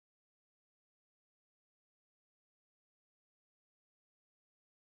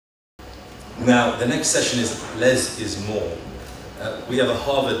Now, the next session is Less is More. We have a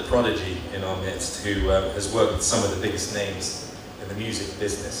Harvard prodigy in our midst who has worked with some of the biggest names in the music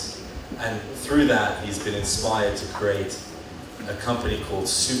business. And through that, he's been inspired to create a company called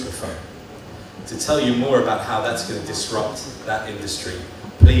SuperPhone. To tell you more about how that's going to disrupt that industry,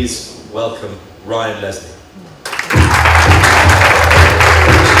 please welcome Ryan Leslie.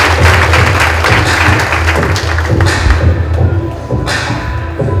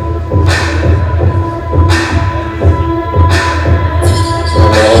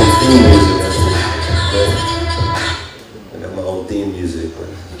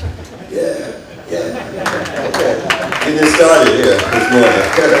 Started here this morning.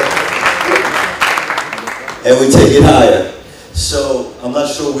 And we take it higher. So I'm not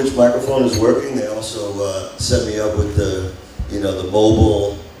sure which microphone is working. They also set me up with the, the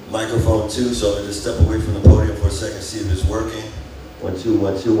mobile microphone too. So I'm gonna just step away from the podium for a second, see if it's working. 1, 2,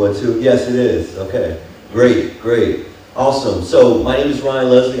 1, 2, 1, 2. Yes, it is. Okay. Great, great. Awesome. So my name is Ryan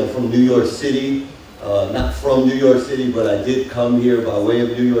Leslie. I'm from New York City. Not from New York City, but I did come here by way of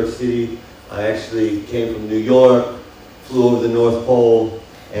New York City. I actually came from New York, flew over the North Pole,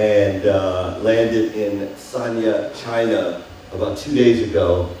 and landed in Sanya, China about 2 days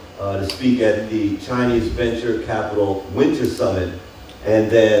ago to speak at the Chinese Venture Capital Winter Summit, and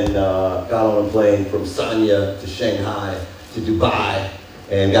then got on a plane from Sanya to Shanghai to Dubai,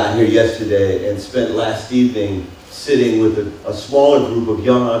 and got here yesterday and spent last evening sitting with a smaller group of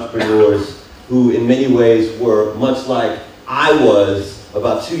young entrepreneurs who in many ways were much like I was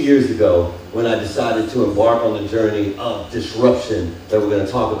about 2 years ago when I decided to embark on the journey of disruption that we're going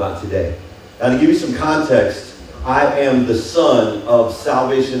to talk about today. Now, to give you some context, I am the son of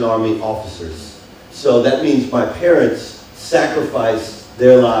Salvation Army officers. So that means my parents sacrificed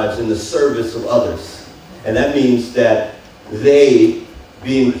their lives in the service of others. And that means that they,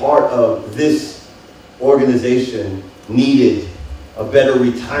 being part of this organization, needed a better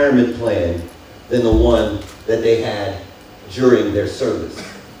retirement plan than the one that they had during their service.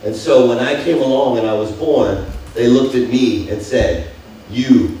 And so when I came along and I was born, they looked at me and said,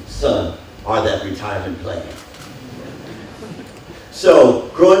 "You, son, are that retirement plan." So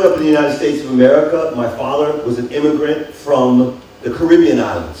growing up in the United States of America, my father was an immigrant from the Caribbean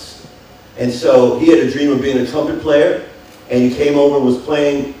islands. And so he had a dream of being a trumpet player, and he came over and was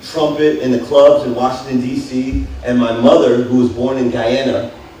playing trumpet in the clubs in Washington, D.C. And my mother, who was born in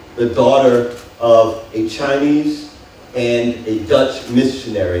Guyana, the daughter of a Chinese and a Dutch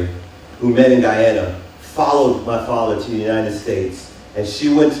missionary who met in Guyana, followed my father to the United States, and she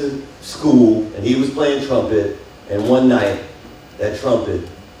went to school and he was playing trumpet, and one night that trumpet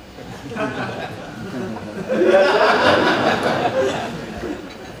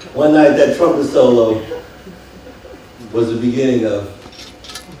solo was the beginning of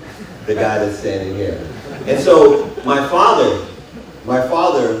the guy that's standing here. And so my father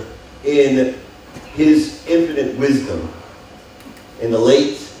in his infinite wisdom, in the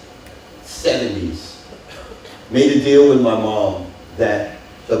late 70s, made a deal with my mom that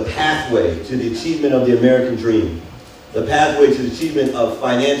the pathway to the achievement of the American dream, the pathway to the achievement of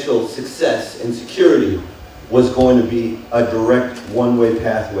financial success and security, was going to be a direct one-way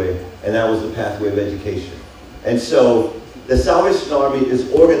pathway, and that was the pathway of education. And so the Salvation Army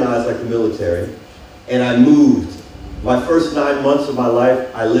is organized like the military, and I moved. My first 9 months of my life,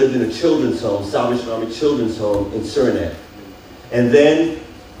 I lived in a children's home, Salvation Army Children's Home in Suriname. And then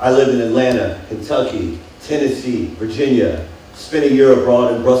I lived in Atlanta, Kentucky, Tennessee, Virginia, spent a year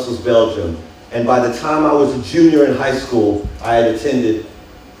abroad in Brussels, Belgium. And by the time I was a junior in high school, I had attended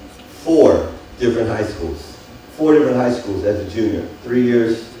 4 different high schools. 4 different high schools as a junior. 3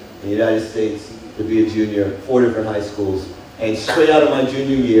 years in the United States to be a junior, 4 different high schools. And straight out of my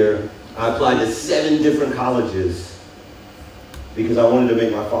junior year, I applied to 7 different colleges because I wanted to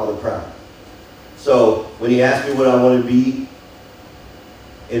make my father proud. So when he asked me what I wanted to be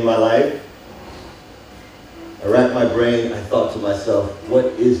in my life, I racked my brain. I thought to myself, what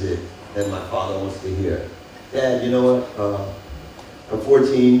is it that my father wants to hear? Dad, you know what? I'm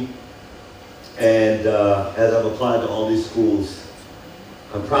 14, and as I've applied to all these schools,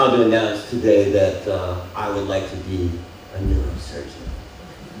 I'm proud to announce today that I would like to be a neurosurgeon.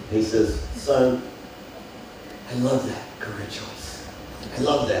 He says, son, I love that career choice. I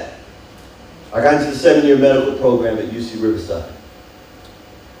love that. I got into the 7-year medical program at UC Riverside.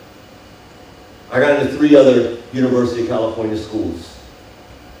 I got into 3 other University of California schools.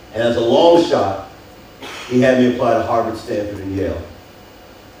 And as a long shot, he had me apply to Harvard, Stanford, and Yale.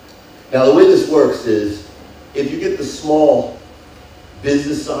 Now the way this works is, if you get the small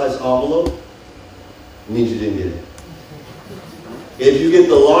business size envelope, it means you didn't get it. If you get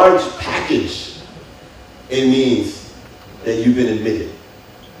the large package package, it means that you've been admitted.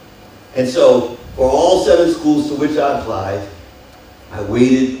 And so, for all 7 schools to which I applied, I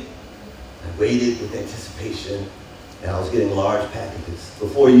waited with anticipation, and I was getting large packages.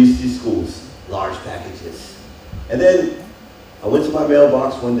 Before UC schools, large packages. And then I went to my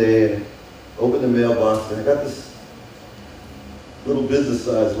mailbox one day and opened the mailbox, and I got this little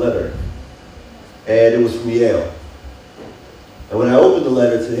business-sized letter, and it was from Yale. And when I opened the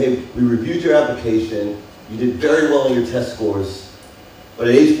letter, it said, hey, we reviewed your application, you did very well on your test scores, but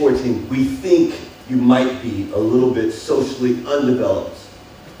at age 14, we think you might be a little bit socially undeveloped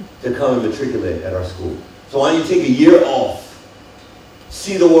to come and matriculate at our school. So why don't you take a year off,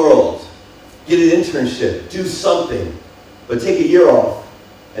 see the world, get an internship, do something, but take a year off,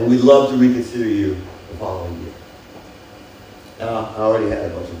 and we'd love to reconsider you the following year. Now, I already had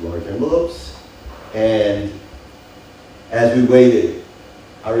a bunch of large envelopes, and as we waited,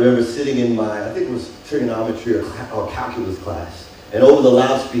 I remember sitting in my, I think it was trigonometry or calculus class, and over the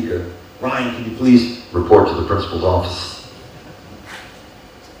loudspeaker, Ryan, can you please report to the principal's office?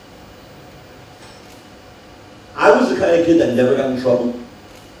 I was the kind of kid that never got in trouble.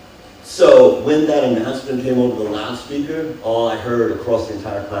 So when that announcement came over the loudspeaker, all I heard across the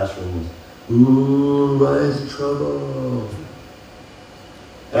entire classroom was, ooh, Ryan's in trouble.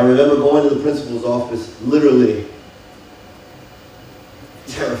 And I remember going to the principal's office, literally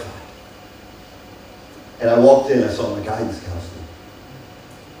terrified. And I walked in, I saw my guidance counselor.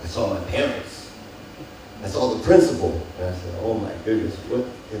 I saw my parents. I saw the principal. And I said, oh my goodness, what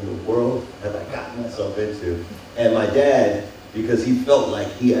in the world have I gotten myself into? And my dad, because he felt like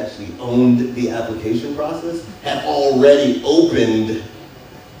he actually owned the application process, had already opened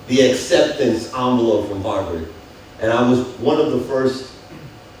the acceptance envelope from Harvard. And I was one of the first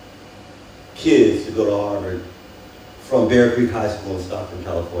kids to go to Harvard from Bear Creek High School in Stockton,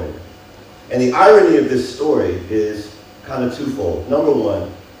 California. And the irony of this story is kind of twofold. Number one,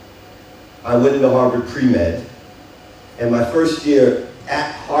 I went into Harvard pre-med, and my first year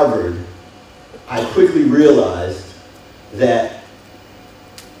at Harvard, I quickly realized that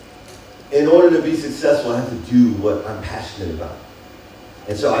in order to be successful, I have to do what I'm passionate about.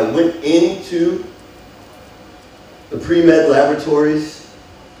 And so I went into the pre-med laboratories,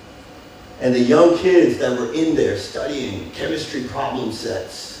 and the young kids that were in there studying chemistry problem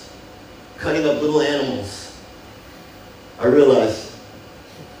sets, cutting up little animals, I realized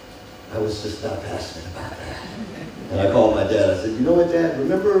I was just not passionate about that. And I called my dad. I said, you know what, Dad?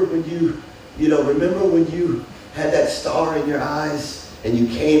 Remember when you had that star in your eyes and you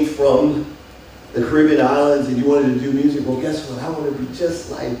came from the Caribbean islands and you wanted to do music? Well, guess what? I want to be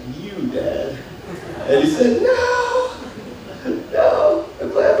just like you, Dad. And he said, no, I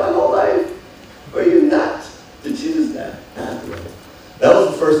planned my whole life for you not to choose that pathway. That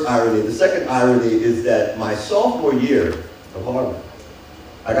was the first irony. The second irony is that my sophomore year of Harvard,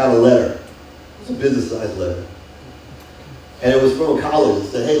 I got a letter. It was a business-sized letter. And it was from a college. It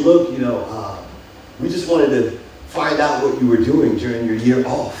said, hey, look, we just wanted to find out what you were doing during your year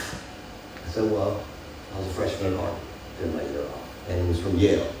off. I said, well, I was a freshman at Harvard during my year off. And it was from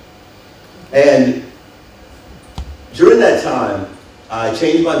Yale. And during that time, I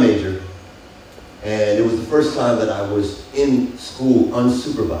changed my major. And it was the first time that I was in school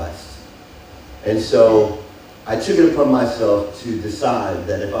unsupervised. And so I took it upon myself to decide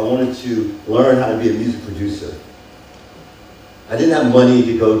that if I wanted to learn how to be a music producer, I didn't have money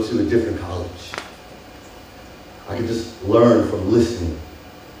to go to a different college. I could just learn from listening.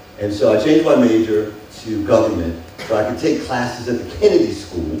 And so I changed my major to government so I could take classes at the Kennedy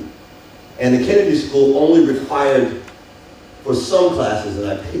School. And the Kennedy School only required for some classes, and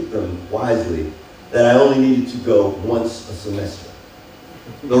I picked them wisely, that I only needed to go once a semester.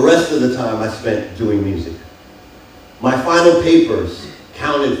 The rest of the time I spent doing music. My final papers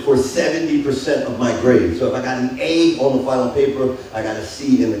counted for 70% of my grade. So if I got an A on the final paper, I got a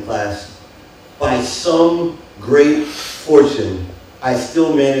C in the class. By some great fortune, I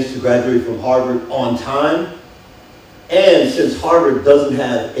still managed to graduate from Harvard on time. And since Harvard doesn't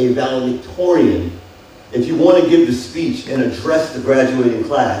have a valedictorian, if you want to give the speech and address the graduating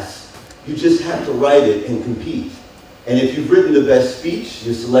class, you just have to write it and compete. And if you've written the best speech,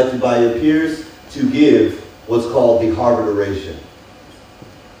 you're selected by your peers to give what's called the Harvard oration.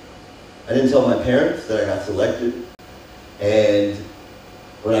 I didn't tell my parents that I got selected. And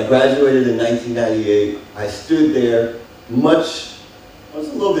when I graduated in 1998, I stood there it was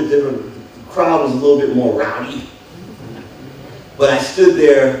a little bit different. The crowd was a little bit more rowdy. But I stood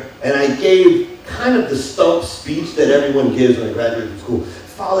there and I gave kind of the stump speech that everyone gives when they graduate from school.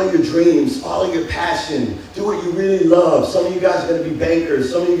 follow your dreams, follow your passion, do what you really love. Some of you guys are going to be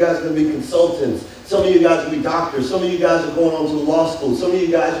bankers, some of you guys are going to be consultants, some of you guys are going to be doctors, some of you guys are going on to law school, some of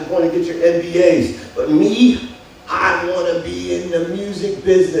you guys are going to get your MBAs. But me, I want to be in the music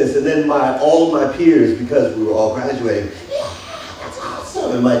business. And then all of my peers, because we were all graduating, yeah, that's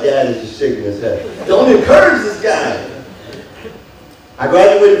awesome. And my dad is just shaking his head. Don't encourage this guy. I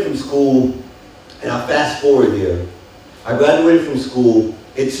graduated from school, and I'll fast forward here. I graduated from school.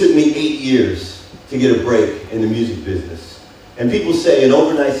 It took me 8 years to get a break in the music business. And people say an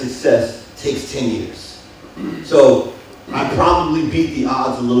overnight success takes 10 years. So I probably beat the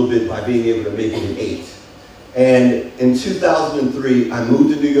odds a little bit by being able to make it in 8. And in 2003, I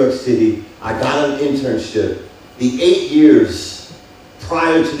moved to New York City. I got an internship. The 8 years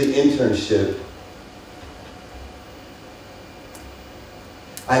prior to the internship,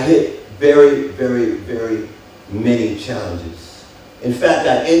 I hit very, very, very many challenges. In fact,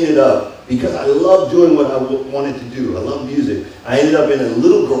 I ended up, because I love doing what I wanted to do, I love music, I ended up in a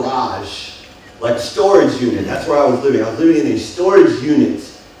little garage, like a storage unit. That's where I was living. I was living in a storage unit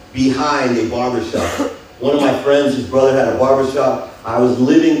behind a barbershop. One of my friends, his brother had a barbershop. I was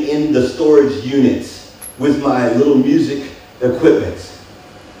living in the storage units with my little music equipment.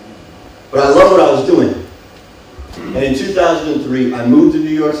 But I love what I was doing. And in 2003, I moved to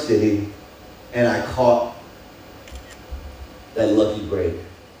New York City, and I caught that lucky break.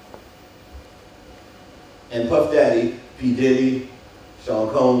 And Puff Daddy, P. Diddy,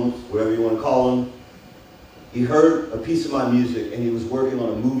 Sean Combs, whatever you want to call him, he heard a piece of my music, and he was working on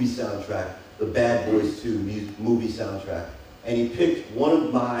a movie soundtrack, the Bad Boys 2 movie soundtrack. And he picked one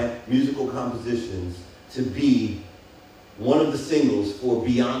of my musical compositions to be one of the singles for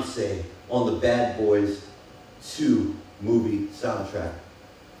Beyonce on the Bad Boys 2 movie soundtrack.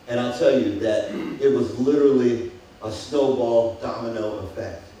 And I'll tell you that it was literally a snowball domino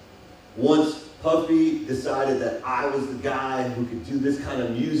effect. Once Puffy decided that I was the guy who could do this kind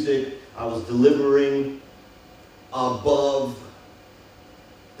of music, I was delivering above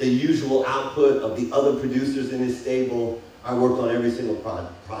the usual output of the other producers in his stable. I worked on every single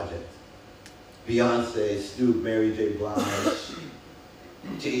project. Beyonce, Snoop, Mary J. Blige,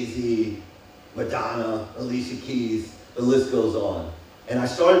 Jay-Z, Madonna, Alicia Keys, the list goes on. And I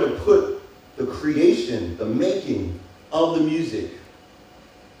started to put the creation, the making of the music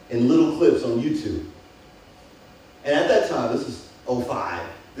in little clips on YouTube. And at that time, this is 2005,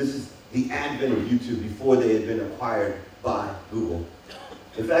 this is the advent of YouTube before they had been acquired by Google.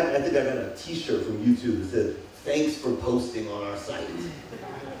 In fact, I think I got a t-shirt from YouTube that said, "Thanks for posting on our site."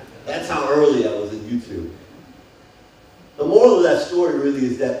 That's how early I was in YouTube. The moral of that story really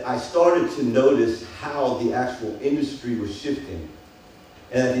is that I started to notice how the actual industry was shifting.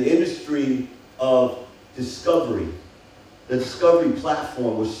 And that the industry of discovery, the discovery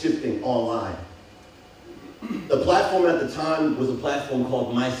platform was shifting online. The platform at the time was a platform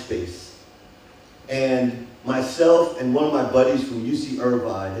called MySpace. And myself and one of my buddies from UC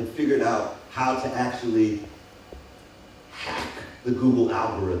Irvine had figured out how to actually hack the Google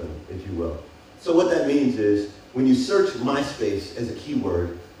algorithm, if you will. So what that means is, when you search MySpace as a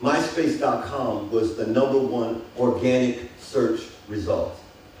keyword, myspace.com was the #1 organic search result.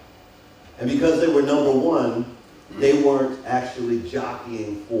 And because they were #1, they weren't actually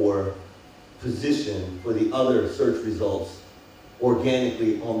jockeying for position for the other search results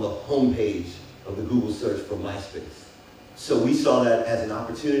organically on the homepage of the Google search for MySpace. So we saw that as an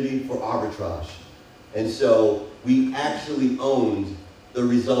opportunity for arbitrage. And so we actually owned the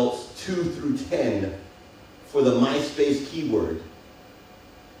results 2 through 10 for the MySpace keyword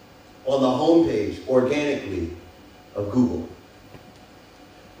on the homepage organically of Google.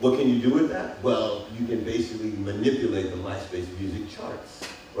 What can you do with that? Well, you can basically manipulate the MySpace music charts,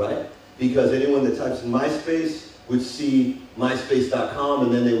 right? Because anyone that types in MySpace would see myspace.com,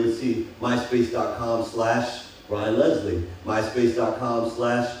 and then they would see myspace.com/Ryan Leslie,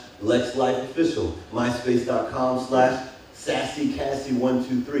 myspace.com/LexLifeOfficial,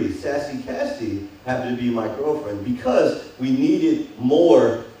 myspace.com/SassyCassie123. Sassy Cassie happened to be my girlfriend because we needed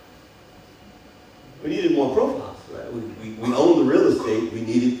more profiles, right? We owned the real estate. We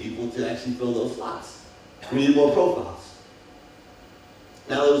needed people to actually fill those slots. We needed more profiles.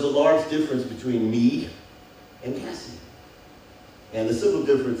 Now, there was a large difference between me and Cassie. And the simple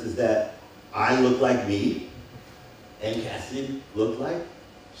difference is that I looked like me, and Cassie looked like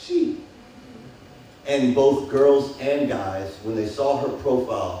she. And both girls and guys, when they saw her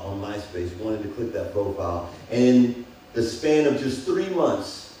profile on MySpace, wanted to click that profile. And in the span of just 3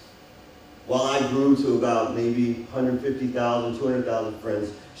 months, While I grew to about maybe 150,000, 200,000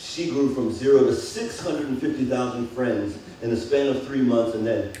 friends, she grew from 0 to 650,000 friends in the span of 3 months, and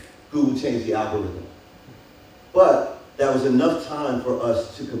then Google changed the algorithm. But that was enough time for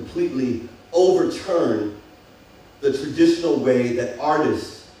us to completely overturn the traditional way that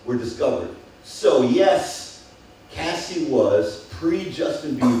artists were discovered. So yes, Cassie was,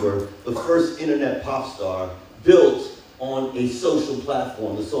 pre-Justin Bieber, the first internet pop star built on a social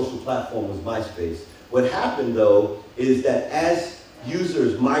platform. The social platform was MySpace. What happened, though, is that as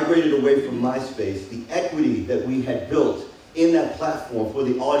users migrated away from MySpace, the equity that we had built in that platform for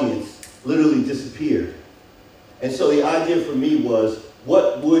the audience literally disappeared. And so the idea for me was,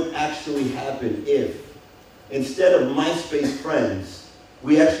 what would actually happen if, instead of MySpace friends,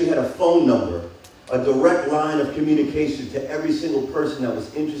 we actually had a phone number, a direct line of communication to every single person that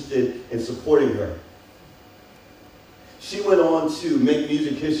was interested in supporting her. She went on to make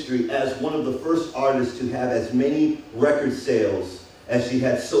music history as one of the first artists to have as many record sales as she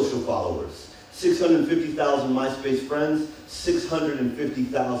had social followers. 650,000 MySpace friends,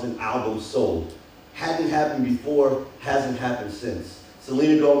 650,000 albums sold. Hadn't happened before, hasn't happened since.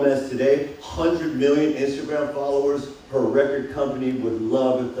 Selena Gomez today, 100 million Instagram followers. Her record company would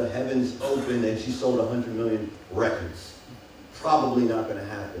love if the heavens opened and she sold 100 million records. Probably not going to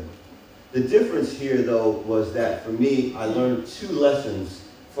happen. The difference here, though, was that for me, I learned 2 lessons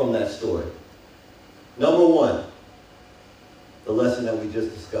from that story. Number 1, the lesson that we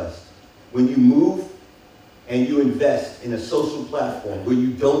just discussed. When you move and you invest in a social platform where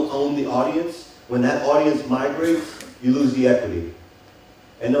you don't own the audience, when that audience migrates, you lose the equity.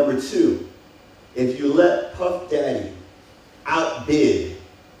 And number 2, if you let Puff Daddy outbid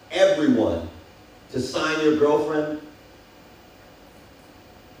everyone to sign your girlfriend,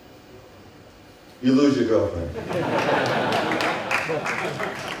 you lose your girlfriend.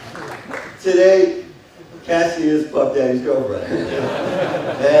 Today, Cassie is Puff Daddy's girlfriend.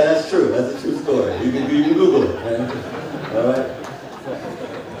 Yeah, that's true. That's a true story. You can Google it, man. All right?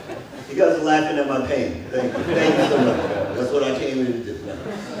 You guys are laughing at my pain. Thank you. Thank you so much. That's what I came here to do.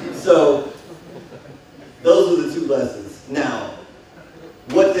 No. So, those are the 2 lessons. Now,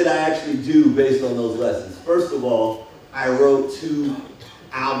 what did I actually do based on those lessons? First of all, I wrote 2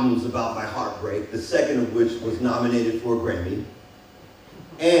 albums about my heartbreak, the second of which was nominated for a Grammy.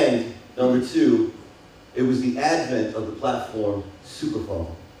 And number 2, it was the advent of the platform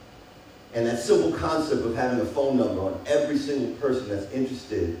SuperPhone. And that simple concept of having a phone number on every single person that's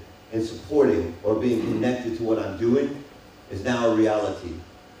interested in supporting or being connected to what I'm doing is now a reality.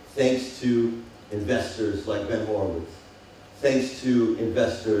 Thanks to investors like Ben Horowitz. Thanks to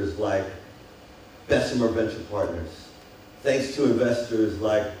investors like Bessemer Venture Partners. Thanks to investors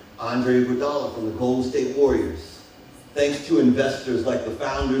like Andre Iguodala from the Golden State Warriors. Thanks to investors like the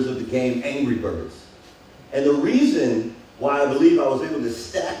founders of the game Angry Birds. And the reason why I believe I was able to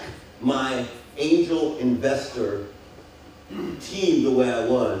stack my angel investor team the way I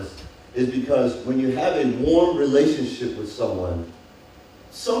was is because when you have a warm relationship with someone,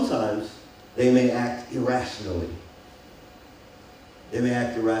 sometimes they may act irrationally. They may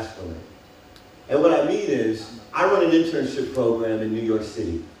act irrationally. And what I mean is, I run an internship program in New York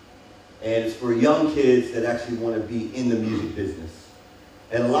City. And it's for young kids that actually want to be in the music business.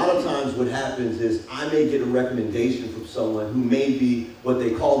 And a lot of times what happens is I may get a recommendation from someone who may be what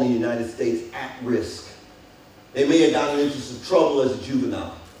they call in the United States at risk. They may have gotten into some trouble as a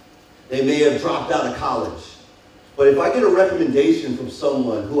juvenile. They may have dropped out of college. But if I get a recommendation from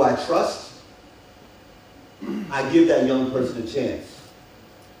someone who I trust, I give that young person a chance.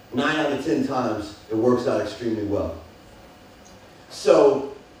 9 out of 10 times, it works out extremely well.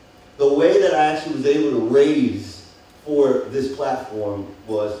 So, the way that I actually was able to raise for this platform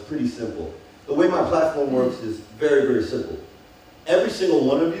was pretty simple. The way my platform works is very, very simple. Every single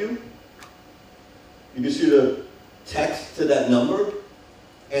one of you, you can shoot a text to that number,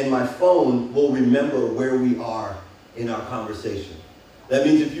 and my phone will remember where we are in our conversation. That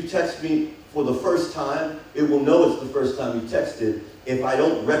means if you text me for the first time, it will know it's the first time you texted. If I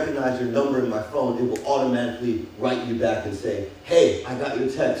don't recognize your number in my phone, it will automatically write you back and say, hey, I got your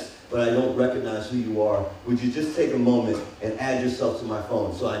text, but I don't recognize who you are. Would you just take a moment and add yourself to my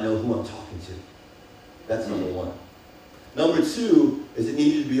phone so I know who I'm talking to? That's number 1. Number 2 is it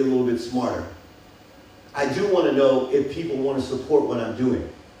needed to be a little bit smarter. I do want to know if people want to support what I'm doing.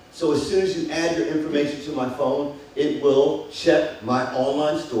 So as soon as you add your information to my phone, it will check my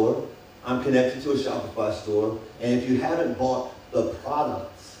online store. I'm connected to a Shopify store. And if you haven't bought the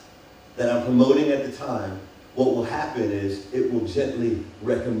products that I'm promoting at the time, what will happen is it will gently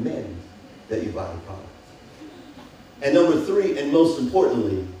recommend that you buy the product. And number 3, and most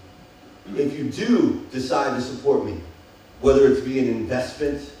importantly, if you do decide to support me, whether it's be an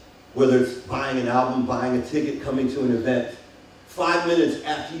investment, whether it's buying an album, buying a ticket, coming to an event, 5 minutes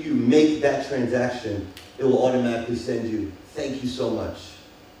after you make that transaction, it will automatically send you, thank you so much.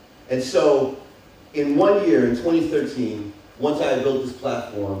 And so, in 1 year, in 2013, once I had built this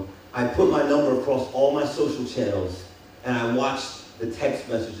platform, I put my number across all my social channels, and I watched the text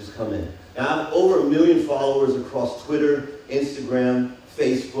messages come in. Now, I have over 1 million followers across Twitter, Instagram,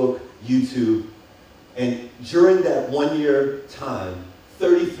 Facebook, YouTube, and during that 1 year time,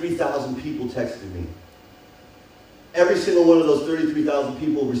 33,000 people texted me. Every single one of those 33,000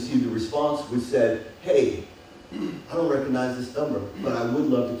 people received a response which said, hey, I don't recognize this number, but I would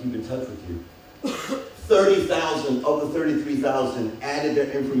love to keep in touch with you. 30,000 of the 33,000 added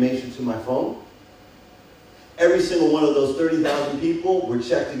their information to my phone. Every single one of those 30,000 people were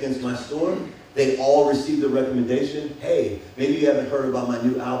checked against my store. They all received a recommendation. Hey, maybe you haven't heard about my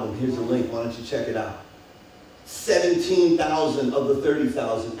new album. Here's a link. Why don't you check it out? 17,000 of the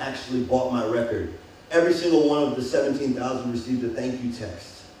 30,000 actually bought my record. Every single one of the 17,000 received a thank you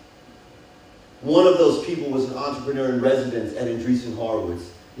text. One of those people was an entrepreneur in residence at Andreessen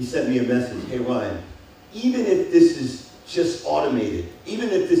Horowitz. He sent me a message. Hey, Ryan, even if this is just automated, even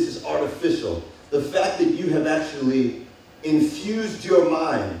if this is artificial, the fact that you have actually infused your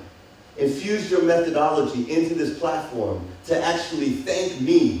mind, infused your methodology into this platform to actually thank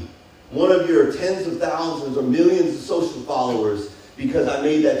me, one of your tens of thousands or millions of social followers, because I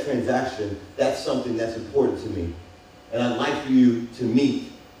made that transaction, that's something that's important to me. And I'd like for you to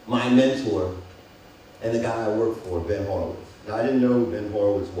meet my mentor and the guy I work for, Ben Horowitz. Now, I didn't know who Ben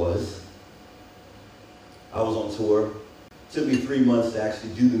Horowitz was. I was on tour. It took me 3 months to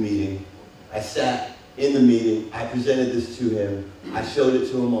actually do the meeting. I sat in the meeting. I presented this to him. I showed it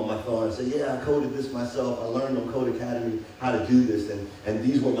to him on my phone. I said, yeah, I coded this myself. I learned on Code Academy how to do this, and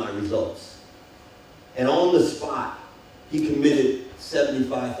these were my results. And on the spot, he committed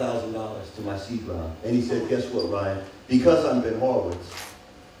 $75,000 to my seed round. And he said, guess what, Ryan? Because I'm Ben Horowitz,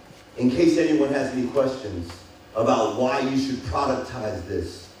 in case anyone has any questions about why you should productize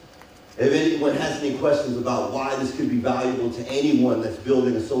this, if anyone has any questions about why this could be valuable to anyone that's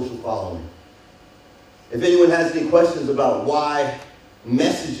building a social following, if anyone has any questions about why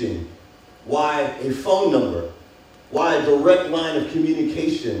messaging, why a phone number, why a direct line of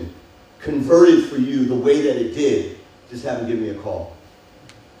communication converted for you the way that it did, just have them give me a call.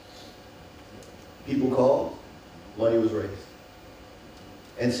 People called, money was raised.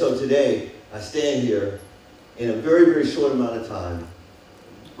 And so today, I stand here in a very, very short amount of time.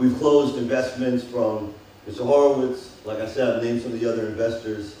 We've closed investments from Mr. Horowitz. Like I said, I've named some of the other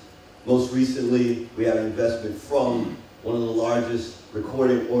investors. Most recently, we have an investment from one of the largest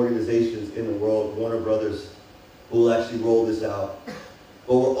recording organizations in the world, Warner Brothers, who will actually roll this out.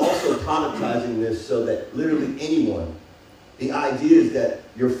 But we're also productizing this so that literally anyone, the idea is that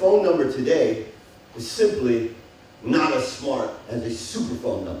your phone number today is simply not as smart as a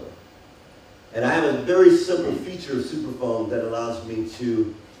SuperPhone number. And I have a very simple feature of SuperPhone that allows me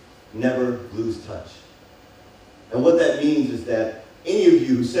to never lose touch. And what that means is that any of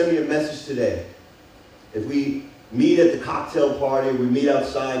you who send me a message today, if we meet at the cocktail party, we meet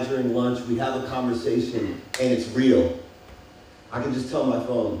outside during lunch, we have a conversation, and it's real, I can just tell my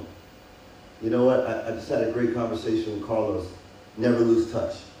phone, you know what, I just had a great conversation with Carlos, never lose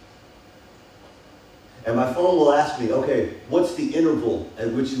touch. And my phone will ask me, okay, what's the interval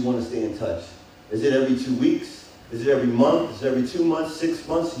at which you want to stay in touch? Is it every 2 weeks? Is it every month? Is it every 2 months, 6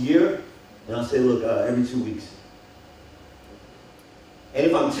 months, a year? And I'll say, look, every 2 weeks. And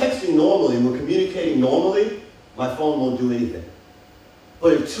if I'm texting normally and we're communicating normally, my phone won't do anything.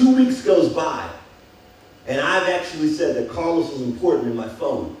 But if 2 weeks goes by, and I've actually said that Carlos is important in my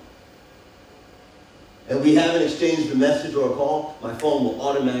phone, and we haven't exchanged a message or a call, my phone will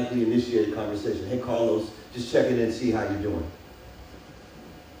automatically initiate a conversation. Hey, Carlos, just check in and see how you're doing.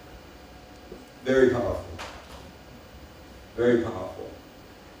 Very powerful. Very powerful.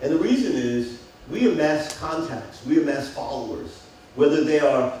 And the reason is we amass contacts, we amass followers, whether they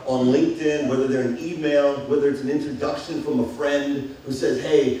are on LinkedIn, whether they're in email, whether it's an introduction from a friend who says,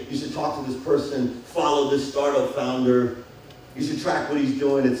 hey, you should talk to this person, follow this startup founder, you should track what he's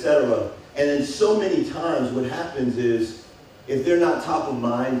doing, etc. And then so many times what happens is, if they're not top of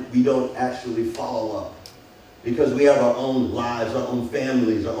mind, we don't actually follow up. Because we have our own lives, our own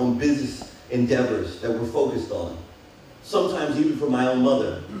families, our own business endeavors that we're focused on. Sometimes even for my own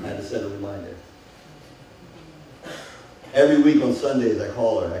mother, I had to set a reminder. Every week on Sundays, I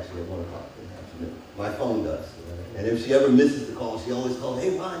call her actually at 1 o'clock in the afternoon. My phone does. And if she ever misses the call, she always calls,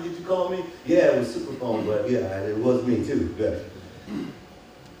 hey, Ron, did you call me? Yeah, it was SuperPhone, but yeah, it was me too. Good.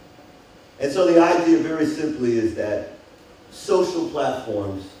 And so the idea very simply is that social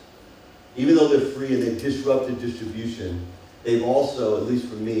platforms, even though they're free and they've disrupted distribution, they've also, at least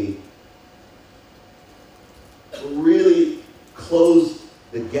for me, really closed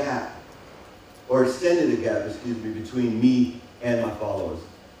the gap, or extended the gap, excuse me, between me and my followers.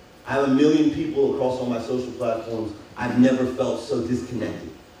 I have 1 million people across all my social platforms. I've never felt so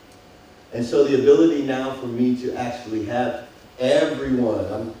disconnected. And so the ability now for me to actually have everyone,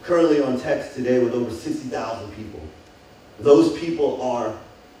 I'm currently on text today with over 60,000 people. Those people are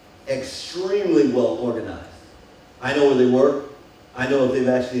extremely well organized. I know where they work. I know if they've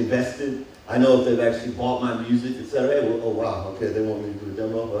actually invested. I know if they've actually bought my music, etc. Hey, well, oh wow, okay, they want me to do a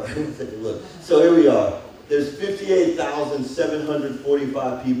demo. All right, let's take a look. So here we are. There's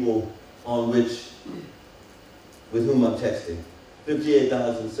 58,745 people with whom I'm texting.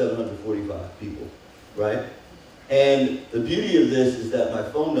 58,745 people, right? And the beauty of this is that my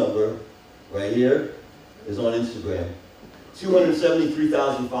phone number, right here, is on Instagram.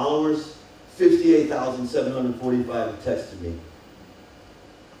 273,000 followers, 58,745 have texted me.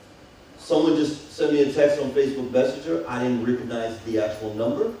 Someone just sent me a text on Facebook Messenger. I didn't recognize the actual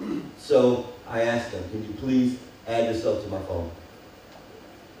number, so I asked them, can you please add yourself to my phone?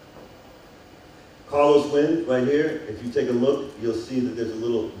 Carlos Wynn, right here, if you take a look, you'll see that there's a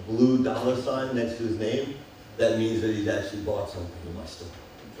little blue $sign next to his name. That means that he's actually bought something in my store,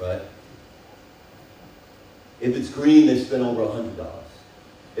 right? If it's green, they've spent over $100.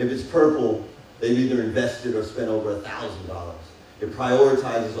 If it's purple, they've either invested or spent over $1,000. It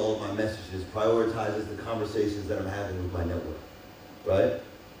prioritizes all of my messages, prioritizes the conversations that I'm having with my network, right?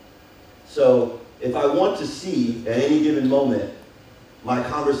 So if I want to see at any given moment my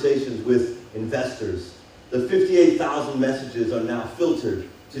conversations with investors, the 58,000 messages are now filtered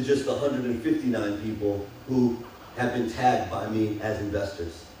to just the 159 people who have been tagged by me as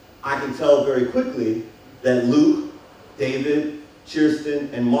investors. I can tell very quickly that Luke, David, Kirsten,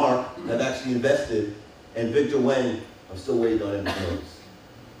 and Mark have actually invested, and Victor Wen, I'm still waiting on him to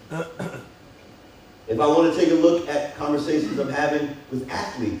notice. If I want to take a look at conversations I'm having with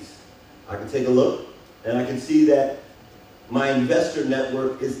athletes, I can take a look and I can see that my investor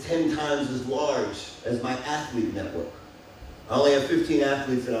network is 10 times as large as my athlete network. I only have 15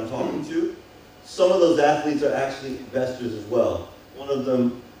 athletes that I'm talking to. Some of those athletes are actually investors as well. One of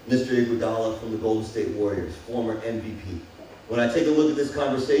them, Mr. Iguodala from the Golden State Warriors, former MVP. When I take a look at this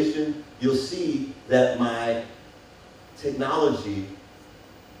conversation, you'll see that my technology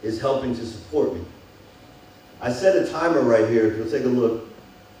is helping to support me. I set a timer right here, if you'll take a look.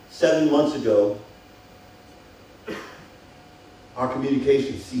 7 months ago, our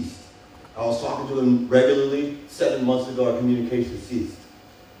communication ceased. I was talking to him regularly. 7 months ago, our communication ceased.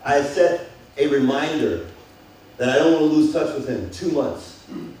 I had set a reminder that I don't want to lose touch with him, 2 months.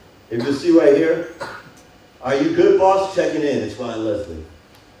 If you'll see right here, are you good, boss? Checking in, it's Ryan Leslie.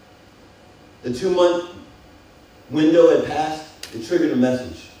 The 2-month window had passed, it triggered a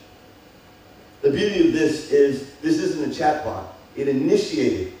message. The beauty of this isn't a chat bot. It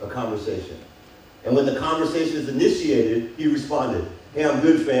initiated a conversation. And when the conversation is initiated, he responded, hey, I'm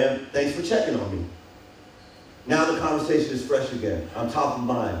good, fam. Thanks for checking on me. Now the conversation is fresh again. I'm top of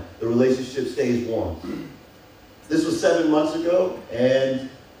mind. The relationship stays warm. This was 7 months ago, and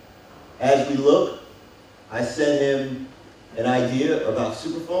as we look, I sent him an idea about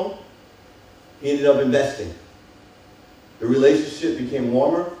SuperPhone. He ended up investing. The relationship became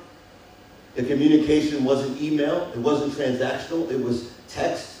warmer. The communication wasn't email, it wasn't transactional, it was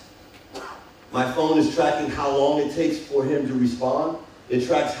text. My phone is tracking how long it takes for him to respond. It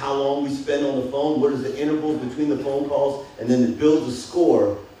tracks how long we spend on the phone, what is the intervals between the phone calls, and then it builds a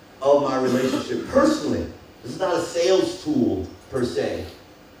score of my relationship personally. This is not a sales tool per se.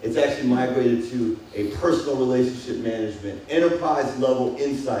 It's actually migrated to a personal relationship management, enterprise level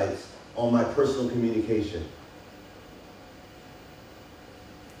insights on my personal communication.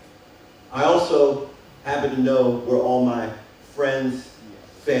 I also happen to know where all my friends,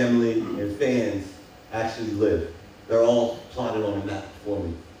 family, and fans actually live. They're all plotted on a map for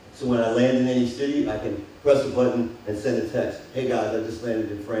me. So when I land in any city, I can press a button and send a text. Hey guys, I just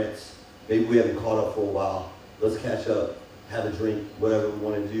landed in France. Maybe we haven't caught up for a while. Let's catch up, have a drink, whatever we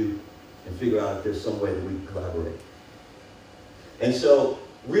want to do, and figure out if there's some way that we can collaborate. And so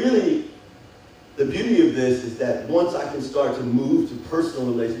really, the beauty of this is that once I can start to move to personal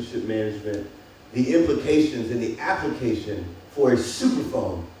relationship management, the implications and the application for a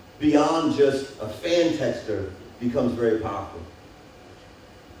superphone beyond just a fan texter becomes very powerful.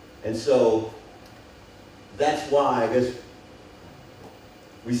 And so that's why I guess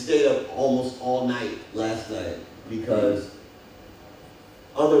we stayed up almost all night last night, because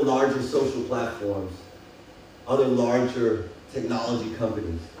other larger social platforms, other larger technology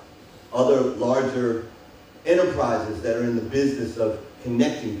companies, other larger enterprises that are in the business of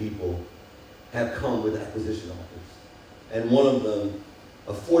connecting people have come with acquisition offers. And one of them,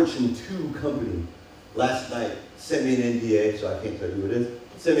 a Fortune 2 company, last night sent me an NDA, so I can't tell you who it is,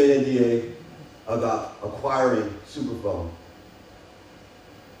 sent me an NDA about acquiring SuperPhone.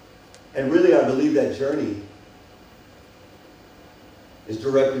 And really, I believe that journey is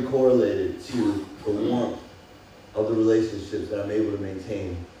directly correlated to the warmth of the relationships that I'm able to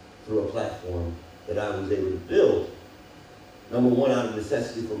maintain through a platform that I was able to build. Number one, out of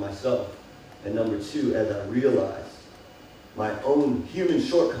necessity for myself. And number two, as I realized my own human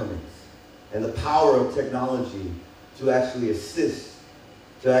shortcomings and the power of technology to actually assist,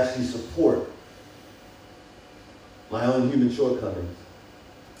 to actually support my own human shortcomings,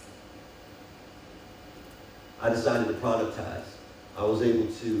 I decided to productize. I was able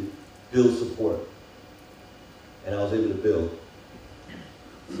to build support, and I was able to build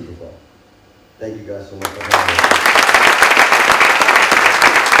SuperPhone. Thank you guys so much for having me.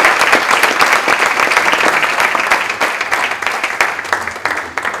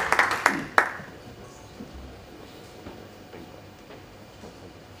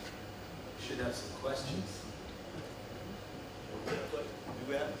 We should have some questions.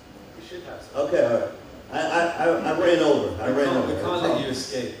 We should have some. Okay, all right. I ran over. We can't let you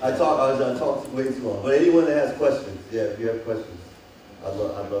escape. I talked way too long. But anyone that has questions, yeah, if you have questions, I'd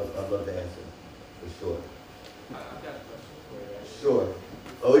love to answer for sure. I've got a question for you. Sure.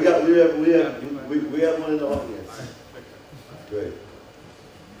 Oh, we have one in the audience. Great.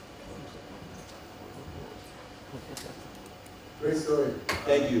 Great story.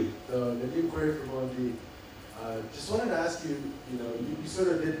 Thank you. So the new query from OMG. Just wanted to ask you, you sort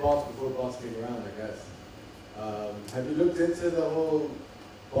of did bots before bots came around, I guess. Have you looked into the whole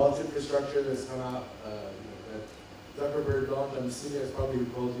bots infrastructure that's come out, that Zuckerberg launched? I'm assuming that's probably who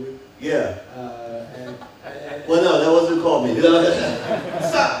called you. Yeah. Well, no, that wasn't called me.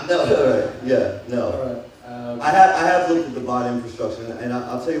 Stop! No, all right. Yeah, no. All right. I have looked at the bot infrastructure, and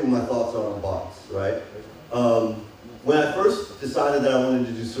I'll tell you what my thoughts are on bots, right? When I first decided that I wanted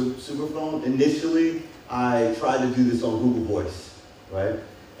to do SuperPhone, initially I tried to do this on Google Voice, right?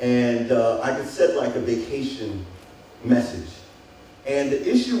 And I could set like a vacation message. And the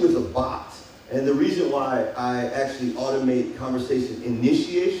issue with a bot, and the reason why I actually automate conversation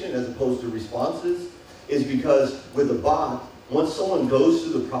initiation as opposed to responses, is because with a bot, once someone goes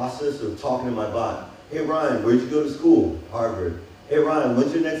through the process of talking to my bot, hey Ryan, where'd you go to school? Harvard. Hey Ryan,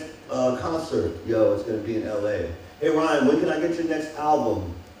 when's your next concert? Yo, it's gonna be in LA. Hey Ryan, when can I get your next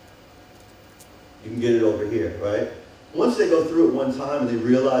album? You can get it over here, right? Once they go through it one time and they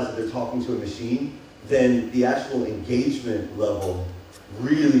realize that they're talking to a machine, then the actual engagement level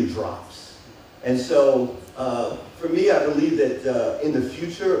really drops. And so, for me, I believe that in the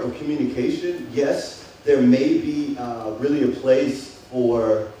future of communication, yes, there may be really a place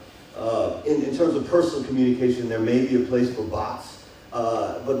for, in terms of personal communication, there may be a place for bots.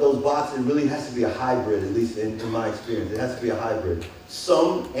 But those bots, it really has to be a hybrid, at least in my experience. It has to be a hybrid.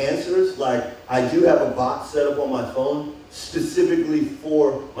 Some answers, like I do have a bot set up on my phone specifically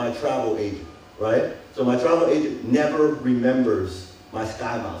for my travel agent, right? So my travel agent never remembers my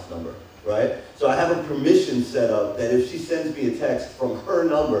SkyMouse number, right? So I have a permission set up that if she sends me a text from her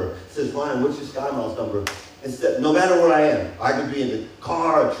number, says, Ryan, what's your SkyMouse number? Instead, no matter where I am, I could be in the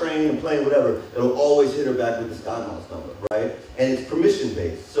car, a train, a plane, whatever, it'll always hit her back with the SkyMouse number, right? And it's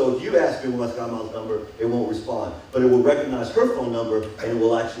permission-based. So if you ask me what my SkyMouse number, it won't respond. But it will recognize her phone number, and it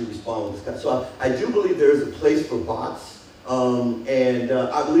will actually respond with the Sky. So I do believe there is a place for bots.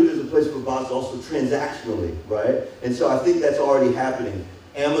 I believe there's a place for bots also transactionally, right? And so I think that's already happening.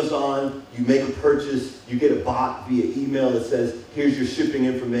 Amazon, you make a purchase, you get a bot via email that says, here's your shipping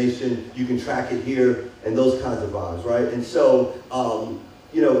information, you can track it here, and those kinds of vibes, right? And so,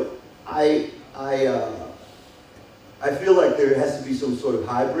 I feel like there has to be some sort of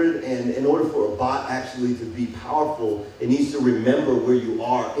hybrid, and in order for a bot actually to be powerful, it needs to remember where you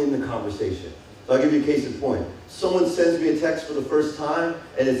are in the conversation. So I'll give you a case in point. Someone sends me a text for the first time,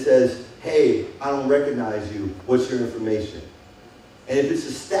 and it says, hey, I don't recognize you, what's your information? And if it's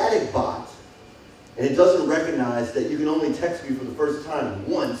a static bot, and it doesn't recognize that you can only text me for the first time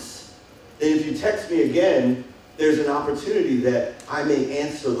once, then if you text me again, there's an opportunity that I may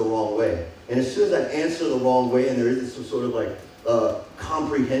answer the wrong way. And as soon as I answer the wrong way and there isn't some sort of like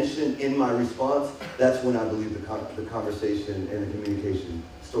comprehension in my response, that's when I believe the conversation and the communication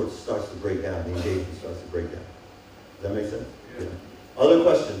starts to break down, the engagement starts to break down. Does that make sense? Yeah. Other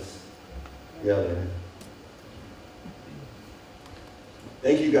questions? Yeah, man.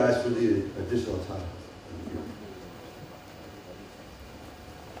 Thank you guys for the additional time.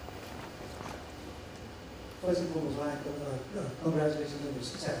 First and foremost, Ryan, congratulations on your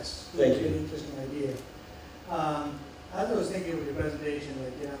success. Thank you. Very interesting idea. As I was thinking of your presentation,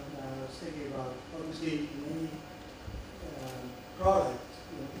 like, you know, I was thinking about, obviously, in any product,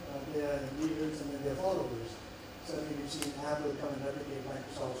 you know, there are leaders and then there are followers. Certainly, we've seen Apple come and replicate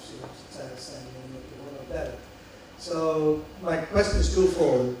Microsoft's, you know, success and make it a whole lot better. So my question is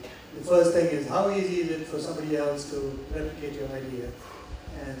twofold. The first thing is, how easy is it for somebody else to replicate your idea?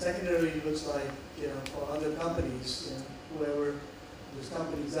 And secondarily, it looks like, you know, for other companies, you know, whoever those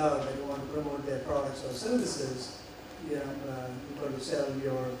companies are that want to promote their products or services, you know, you're going to sell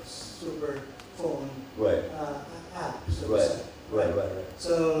your SuperPhone app, so to say. Right.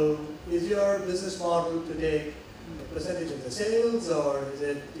 So is your business model to take a percentage of the sales, or is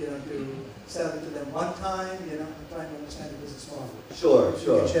it, you know, to sell it to them one time? You know, I'm trying to understand the business model. Sure.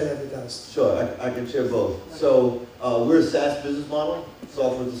 You can share that with us. Sure, I can share both. So we're a SaaS business model,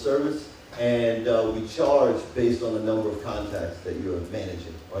 software as a service, and we charge based on the number of contacts that you're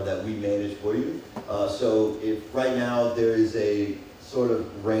managing, or that we manage for you. So if right now there is a sort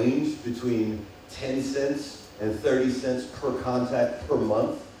of range between 10 cents and 30 cents per contact per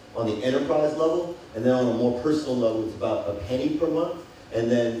month on the enterprise level, and then on a more personal level, it's about a penny per month. And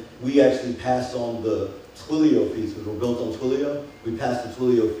then we actually pass on the Twilio fees, because we're built on Twilio. We pass the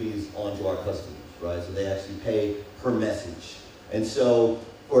Twilio fees on to our customers, right? So they actually pay per message. And so,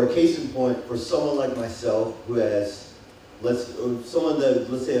 for a case in point, for someone like myself who has, let's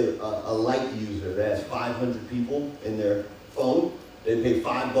say a light user that has 500 people in their phone, they pay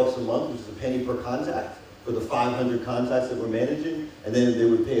 $5 a month, which is a penny per contact, for the 500 contacts that we're managing, and then they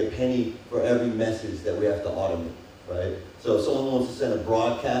would pay a penny for every message that we have to automate, right? So if someone wants to send a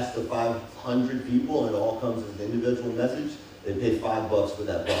broadcast to 500 people and it all comes as an individual message, they pay $5 for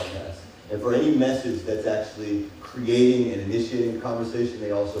that broadcast. And for any message that's actually creating and initiating a conversation, they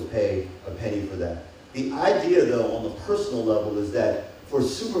also pay a penny for that. The idea, though, on the personal level is that for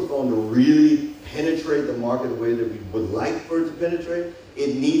SuperPhone to really penetrate the market the way that we would like for it to penetrate,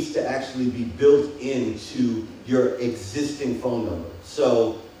 it needs to actually be built into your existing phone number.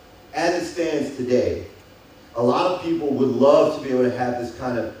 So as it stands today, a lot of people would love to be able to have this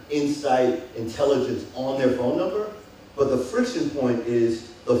kind of insight, intelligence on their phone number, but the friction point is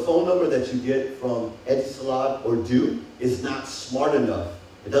the phone number that you get from Etisalat or Do is not smart enough.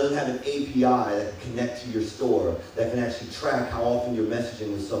 It doesn't have an API that can connect to your store, that can actually track how often you're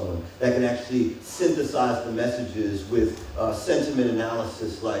messaging with someone, that can actually synthesize the messages with sentiment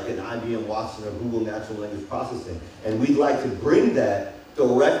analysis like an IBM Watson or Google Natural Language Processing. And we'd like to bring that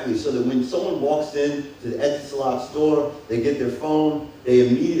directly so that when someone walks in to the Etisalat store, they get their phone, they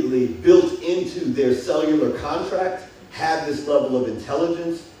immediately, built into their cellular contract, have this level of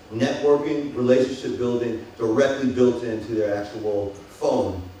intelligence, networking, relationship building directly built into their actual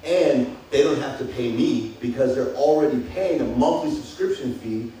phone. And they don't have to pay me because they're already paying a monthly subscription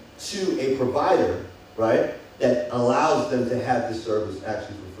fee to a provider, right, that allows them to have this service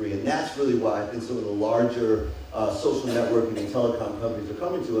actually for free. And that's really why I think some of the larger social networking and telecom companies are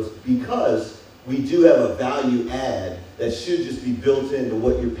coming to us, because we do have a value add that should just be built into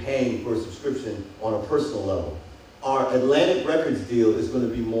what you're paying for a subscription on a personal level. Our Atlantic Records deal is going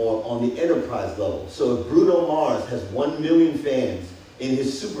to be more on the enterprise level. So if Bruno Mars has 1 million fans in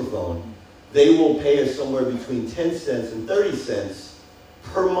his SuperPhone, they will pay us somewhere between 10 cents and 30 cents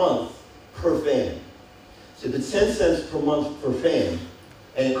per month per fan. So if it's 10 cents per month per fan,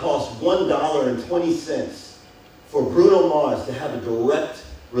 and it costs $1.20 for Bruno Mars to have a direct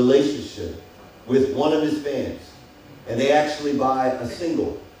relationship with one of his fans, and they actually buy a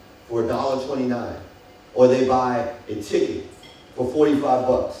single for $1.29, or they buy a ticket for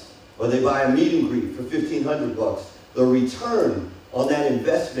 $45, or they buy a meet and greet for $1,500, the return on that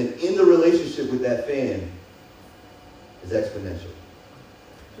investment in the relationship with that fan is exponential.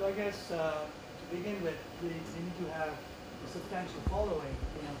 So I guess to begin with, they need to have a substantial following,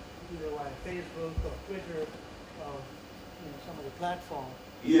 you know, either via Facebook or Twitter or, you know, some of the platform.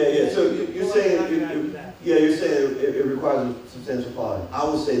 Yeah. So you're saying, you're saying it requires a substantial following. I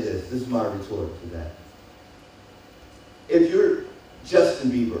will say this. This is my retort to that. If you're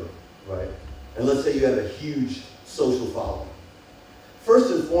Justin Bieber, right, and let's say you have a huge social following,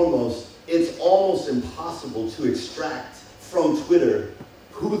 first and foremost, it's almost impossible to extract from Twitter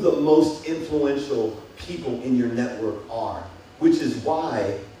who the most influential people in your network are, which is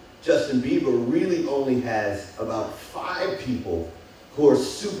why Justin Bieber really only has about 5 people who are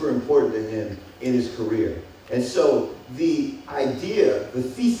super important to him in his career. And so the idea, the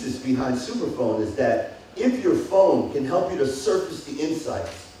thesis behind SuperPhone is that if your phone can help you to surface the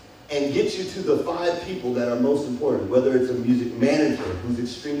insights and get you to the 5 people that are most important, whether it's a music manager who's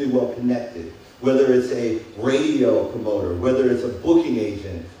extremely well connected, whether it's a radio promoter, whether it's a booking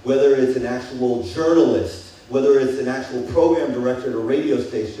agent, whether it's an actual journalist, whether it's an actual program director at a radio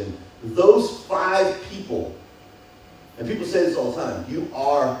station, those 5 people, and people say this all the time, you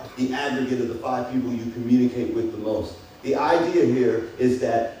are the aggregate of the 5 people you communicate with the most. The idea here is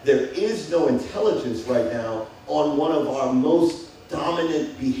that there is no intelligence right now on one of our most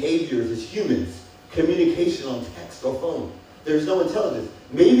dominant behaviors as humans, communication on text or phone. There's no intelligence.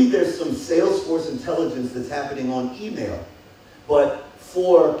 Maybe there's some Salesforce intelligence that's happening on email, but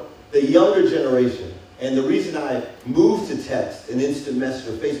for the younger generation, and the reason I moved to text and instant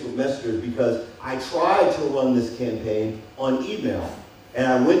messenger, Facebook Messenger, is because I tried to run this campaign on email. And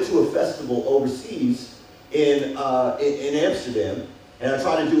I went to a festival overseas in Amsterdam, and I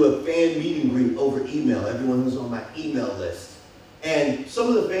tried to do a fan meet and greet over email, everyone who's on my email list. And some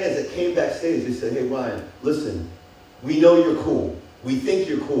of the fans that came backstage, they said, hey Ryan, listen, we know you're cool, we think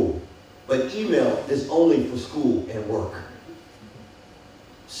you're cool, but email is only for school and work.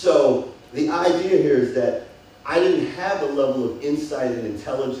 So the idea here is that I didn't have a level of insight and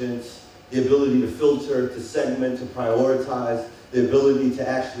intelligence, the ability to filter, to segment, to prioritize, the ability to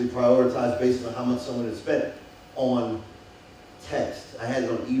actually prioritize based on how much someone had spent on text. I had it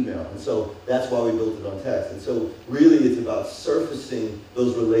on email, and so that's why we built it on text. And so really it's about surfacing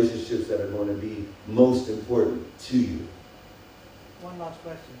those relationships that are going to be most important to you. One last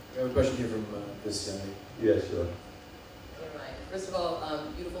question. We have a question here from this young lady. Yeah, sure. First of all,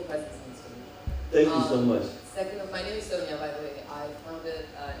 beautiful presence in the studio. Thank you so much. Second, my name is Sonia, by the way. I founded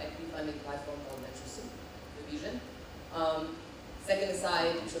an equity funding platform called Venture Division. Second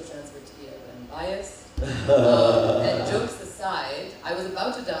aside, you should transfer to here, but I'm biased. And jokes aside, I was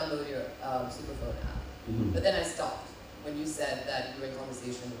about to download your SuperPhone app, but then I stopped when you said that you were in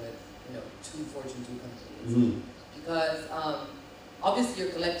conversation with 2 Fortune 2 companies. Because obviously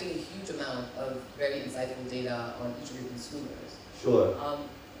you're collecting a huge amount of very insightful data on each of your consumers. Sure.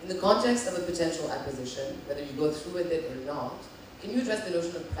 In the context of a potential acquisition, whether you go through with it or not, can you address the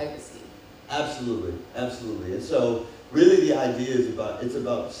notion of privacy? Absolutely, absolutely. And so really the idea is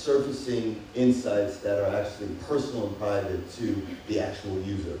about surfacing insights that are actually personal and private to the actual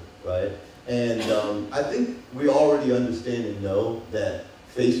user, right? And I think we already understand and know that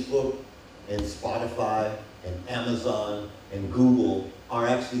Facebook and Spotify and Amazon and Google are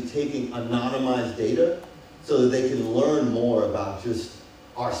actually taking anonymized data so that they can learn more about just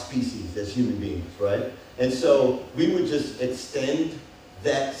our species as human beings, right? And so we would just extend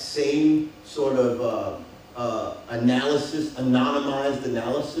that same sort of analysis, anonymized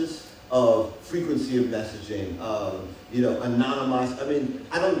analysis of frequency of messaging, anonymized. I mean,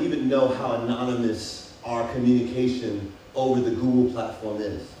 I don't even know how anonymous our communication over the Google platform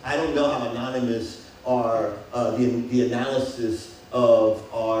is. I don't know how anonymous our the analysis of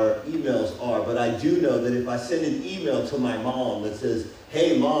our emails are, but I do know that if I send an email to my mom that says,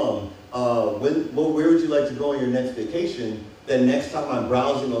 hey mom, where would you like to go on your next vacation? Then next time I'm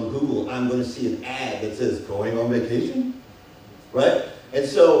browsing on Google, I'm going to see an ad that says, going on vacation? Right? And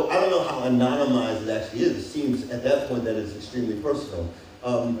so I don't know how anonymized it actually is. It seems at that point that it's extremely personal.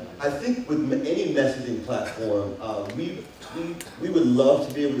 I think with any messaging platform, we would love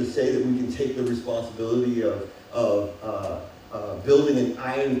to be able to say that we can take the responsibility of building an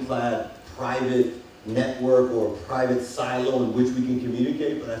ironclad private network or private silo in which we can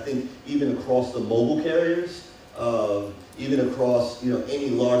communicate, but I think even across the mobile carriers, even across any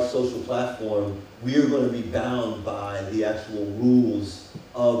large social platform, we are going to be bound by the actual rules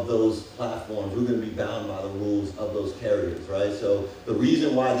of those platforms. We're going to be bound by the rules of those carriers, right? So the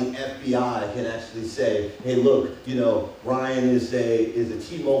reason why the FBI can actually say, hey, look, Ryan is a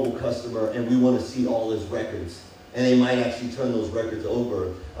T-Mobile customer and we want to see all his records, and they might actually turn those records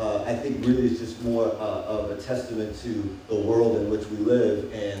over, I think really is just more of a testament to the world in which we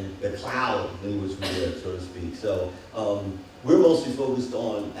live and the cloud in which we live, so to speak. So we're mostly focused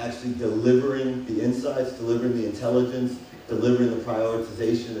on actually delivering the insights, delivering the intelligence, delivering the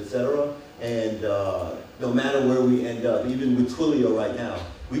prioritization, etc. And no matter where we end up, even with Twilio right now,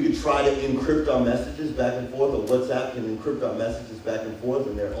 we could try to encrypt our messages back and forth, or WhatsApp can encrypt our messages back and forth,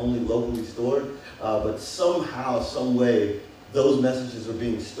 and they're only locally stored. But somehow, some way, those messages are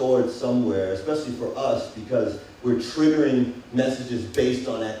being stored somewhere, especially for us, because we're triggering messages based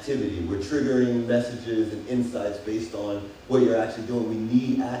on activity. We're triggering messages and insights based on what you're actually doing. We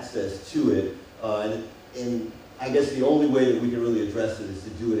need access to it. And I guess the only way that we can really address it is to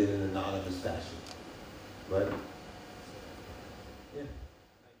do it in an anonymous fashion, right?